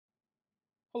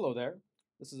Hello there.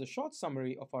 This is a short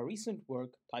summary of our recent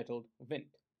work titled ViNT,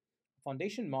 a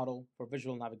foundation model for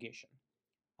visual navigation.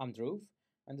 I'm Dhruv,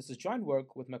 and this is joint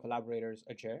work with my collaborators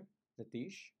Ajay,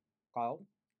 Nitish, Kyle,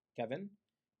 Kevin,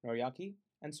 Noriaki,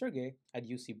 and Sergey at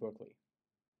UC Berkeley.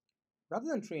 Rather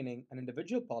than training an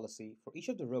individual policy for each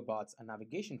of the robots and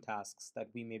navigation tasks that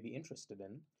we may be interested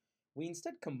in, we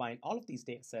instead combine all of these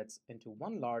datasets into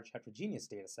one large heterogeneous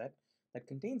dataset that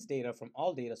contains data from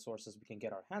all data sources we can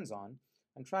get our hands on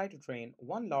and try to train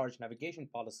one large navigation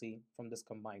policy from this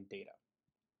combined data.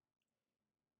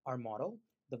 Our model,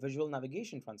 the Visual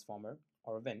Navigation Transformer,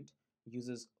 or ViNT,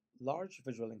 uses large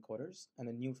visual encoders and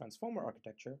a new transformer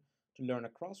architecture to learn a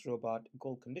cross-robot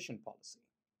goal condition policy.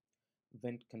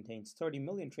 ViNT contains 30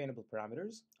 million trainable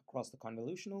parameters across the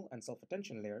convolutional and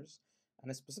self-attention layers and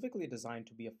is specifically designed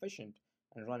to be efficient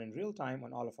and run in real time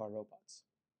on all of our robots.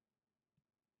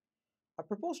 Our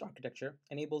proposed architecture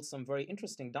enables some very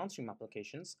interesting downstream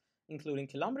applications, including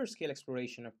kilometer-scale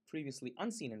exploration of previously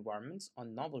unseen environments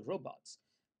on novel robots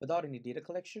without any data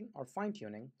collection or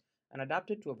fine-tuning, and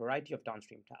adapted to a variety of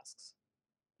downstream tasks.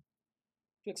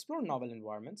 To explore novel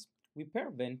environments, we pair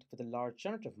ViNT with a large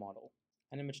generative model,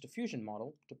 an image diffusion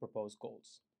model, to propose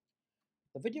goals.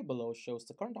 The video below shows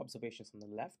the current observations on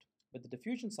the left, with the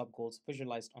diffusion subgoals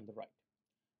visualized on the right.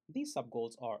 These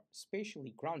subgoals are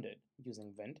spatially grounded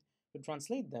using ViNT to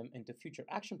translate them into future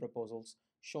action proposals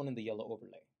shown in the yellow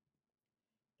overlay.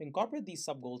 To incorporate these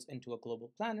subgoals into a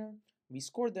global planner, we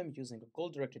score them using a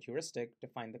goal-directed heuristic to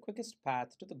find the quickest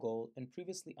path to the goal in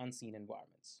previously unseen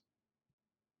environments.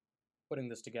 Putting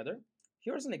this together,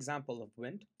 here's an example of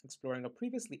ViNT exploring a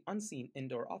previously unseen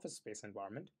indoor office space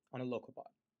environment on a locobot.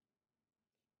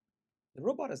 The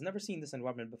robot has never seen this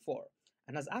environment before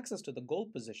and has access to the goal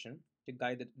position to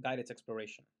guide its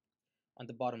exploration. On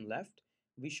the bottom left,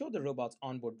 we show the robot's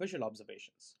onboard visual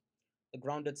observations. The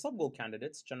grounded subgoal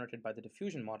candidates generated by the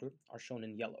diffusion model are shown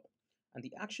in yellow, and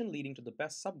the action leading to the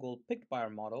best subgoal picked by our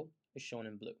model is shown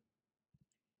in blue.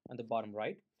 On the bottom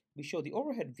right, we show the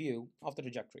overhead view of the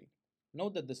trajectory.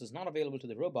 Note that this is not available to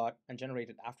the robot and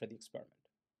generated after the experiment.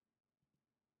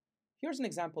 Here's an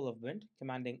example of ViNT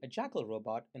commanding a jackal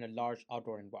robot in a large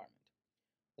outdoor environment.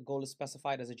 The goal is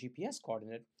specified as a GPS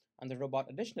coordinate, and the robot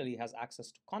additionally has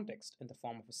access to context in the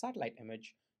form of a satellite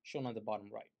image shown on the bottom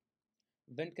right.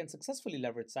 ViNT can successfully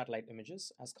leverage satellite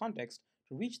images as context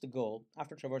to reach the goal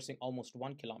after traversing almost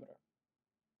 1 kilometer.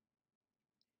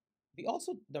 We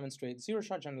also demonstrate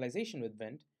zero-shot generalization with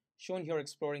ViNT, shown here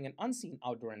exploring an unseen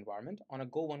outdoor environment on a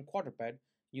Go1 quadruped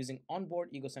using onboard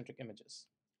egocentric images.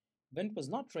 ViNT was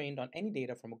not trained on any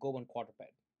data from a Go1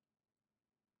 quadruped.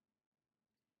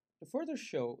 To further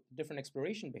show different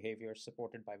exploration behaviors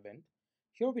supported by ViNT,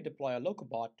 here we deploy a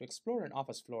locobot to explore an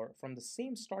office floor from the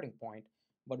same starting point,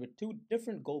 but with two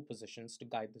different goal positions to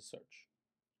guide the search.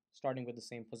 Starting with the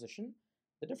same position,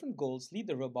 the different goals lead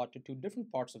the robot to two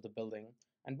different parts of the building,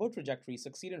 and both trajectories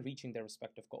succeed in reaching their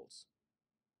respective goals.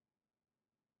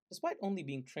 Despite only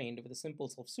being trained with a simple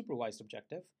self-supervised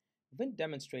objective, ViNT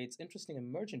demonstrates interesting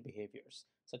emergent behaviors,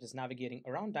 such as navigating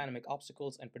around dynamic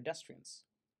obstacles and pedestrians.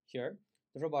 Here,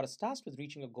 the robot is tasked with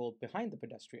reaching a goal behind the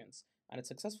pedestrians, and it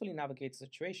successfully navigates the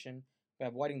situation by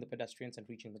avoiding the pedestrians and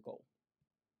reaching the goal.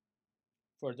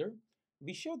 Further,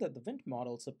 we show that the ViNT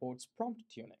model supports prompt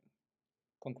tuning.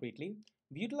 Concretely,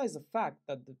 we utilize the fact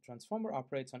that the transformer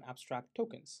operates on abstract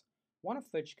tokens, one of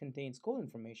which contains goal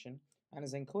information and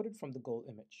is encoded from the goal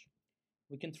image.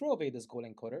 We can throw away this goal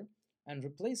encoder and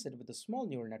replace it with a small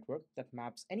neural network that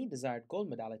maps any desired goal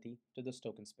modality to this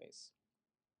token space.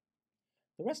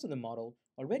 The rest of the model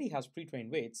already has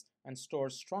pre-trained weights and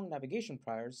stores strong navigation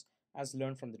priors as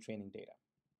learned from the training data.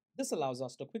 This allows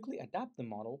us to quickly adapt the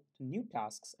model to new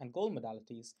tasks and goal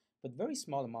modalities with very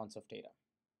small amounts of data.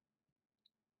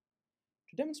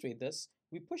 To demonstrate this,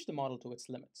 we push the model to its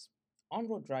limits,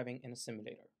 on-road driving in a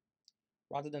simulator.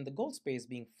 Rather than the goal space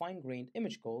being fine-grained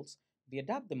image goals, we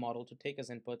adapt the model to take as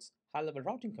inputs high-level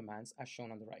routing commands as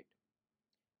shown on the right.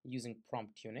 Using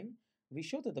prompt tuning, we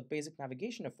show that the basic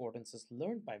navigation affordances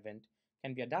learned by ViNT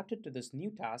can be adapted to this new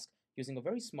task using a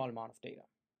very small amount of data.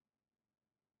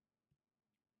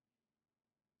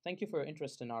 Thank you for your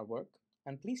interest in our work,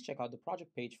 and please check out the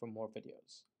project page for more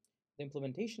videos. The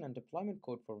implementation and deployment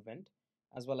code for ViNT,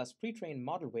 as well as pre-trained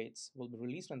model weights, will be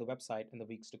released on the website in the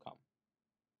weeks to come.